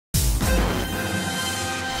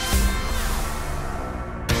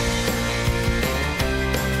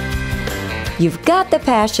You've got the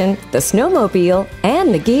passion, the snowmobile,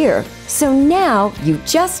 and the gear. So now you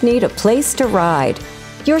just need a place to ride.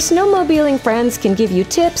 Your snowmobiling friends can give you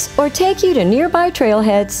tips or take you to nearby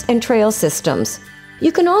trailheads and trail systems.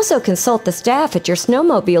 You can also consult the staff at your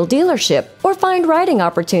snowmobile dealership or find riding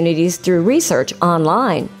opportunities through research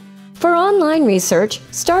online. For online research,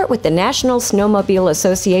 start with the National Snowmobile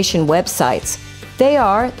Association websites. They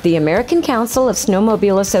are the American Council of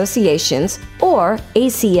Snowmobile Associations, or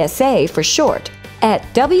ACSA for short, at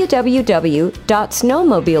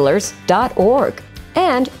www.snowmobilers.org,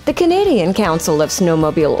 and the Canadian Council of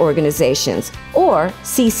Snowmobile Organizations, or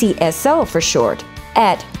CCSO for short,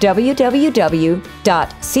 at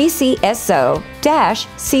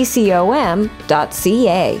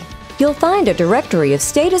www.ccso-ccom.ca. You'll find a directory of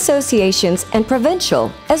state associations and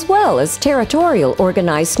provincial, as well as territorial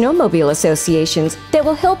organized snowmobile associations that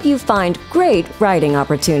will help you find great riding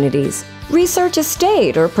opportunities. Research a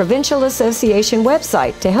state or provincial association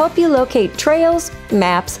website to help you locate trails,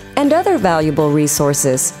 maps, and other valuable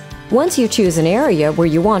resources. Once you choose an area where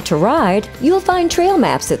you want to ride, you'll find trail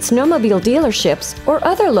maps at snowmobile dealerships or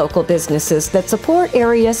other local businesses that support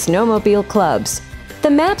area snowmobile clubs. The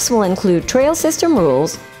maps will include trail system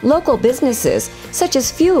rules, local businesses such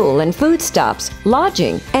as fuel and food stops,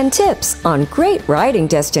 lodging, and tips on great riding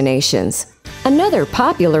destinations. Another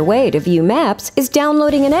popular way to view maps is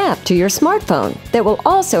downloading an app to your smartphone that will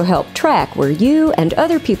also help track where you and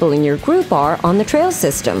other people in your group are on the trail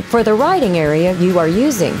system for the riding area you are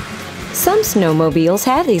using. Some snowmobiles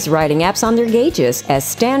have these riding apps on their gauges as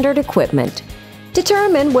standard equipment.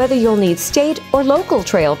 Determine whether you'll need state or local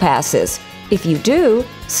trail passes. If you do,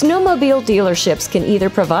 snowmobile dealerships can either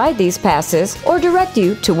provide these passes or direct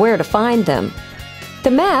you to where to find them.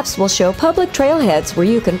 The maps will show public trailheads where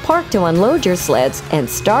you can park to unload your sleds and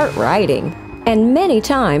start riding. And many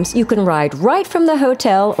times you can ride right from the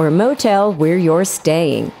hotel or motel where you're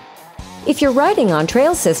staying. If you're riding on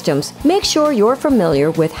trail systems, make sure you're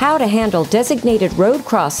familiar with how to handle designated road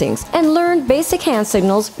crossings and learn basic hand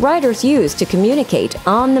signals riders use to communicate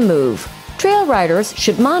on the move. Trail riders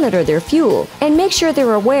should monitor their fuel and make sure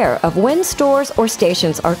they're aware of when stores or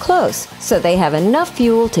stations are close so they have enough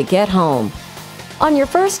fuel to get home. On your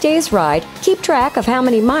first day's ride, keep track of how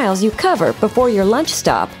many miles you cover before your lunch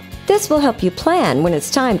stop. This will help you plan when it's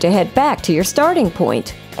time to head back to your starting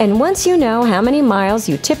point. And once you know how many miles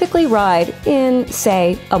you typically ride in,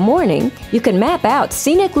 say, a morning, you can map out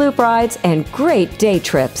scenic loop rides and great day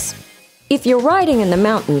trips. If you're riding in the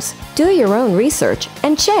mountains, do your own research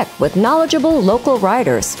and check with knowledgeable local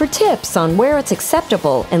riders for tips on where it's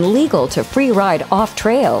acceptable and legal to free ride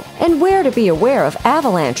off-trail and where to be aware of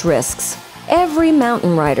avalanche risks. Every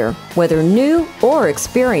mountain rider, whether new or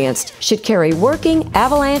experienced, should carry working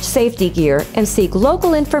avalanche safety gear and seek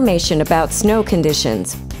local information about snow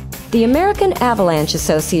conditions. The American Avalanche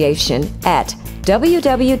Association at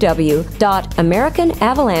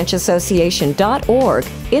www.americanavalancheassociation.org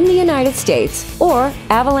in the United States, or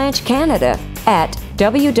Avalanche Canada at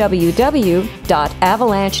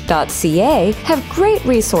www.avalanche.ca have great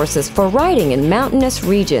resources for riding in mountainous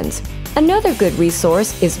regions. Another good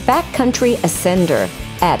resource is Backcountry Ascender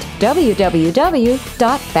at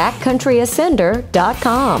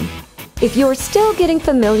www.backcountryascender.com. If you're still getting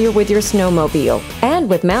familiar with your snowmobile and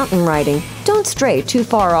with mountain riding, don't stray too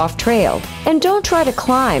far off trail and don't try to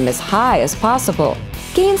climb as high as possible.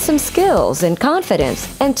 Gain some skills and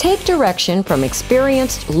confidence and take direction from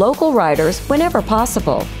experienced local riders whenever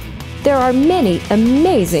possible. There are many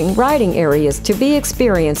amazing riding areas to be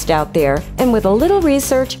experienced out there, and with a little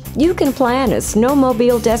research, you can plan a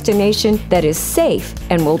snowmobile destination that is safe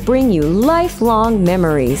and will bring you lifelong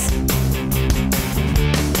memories.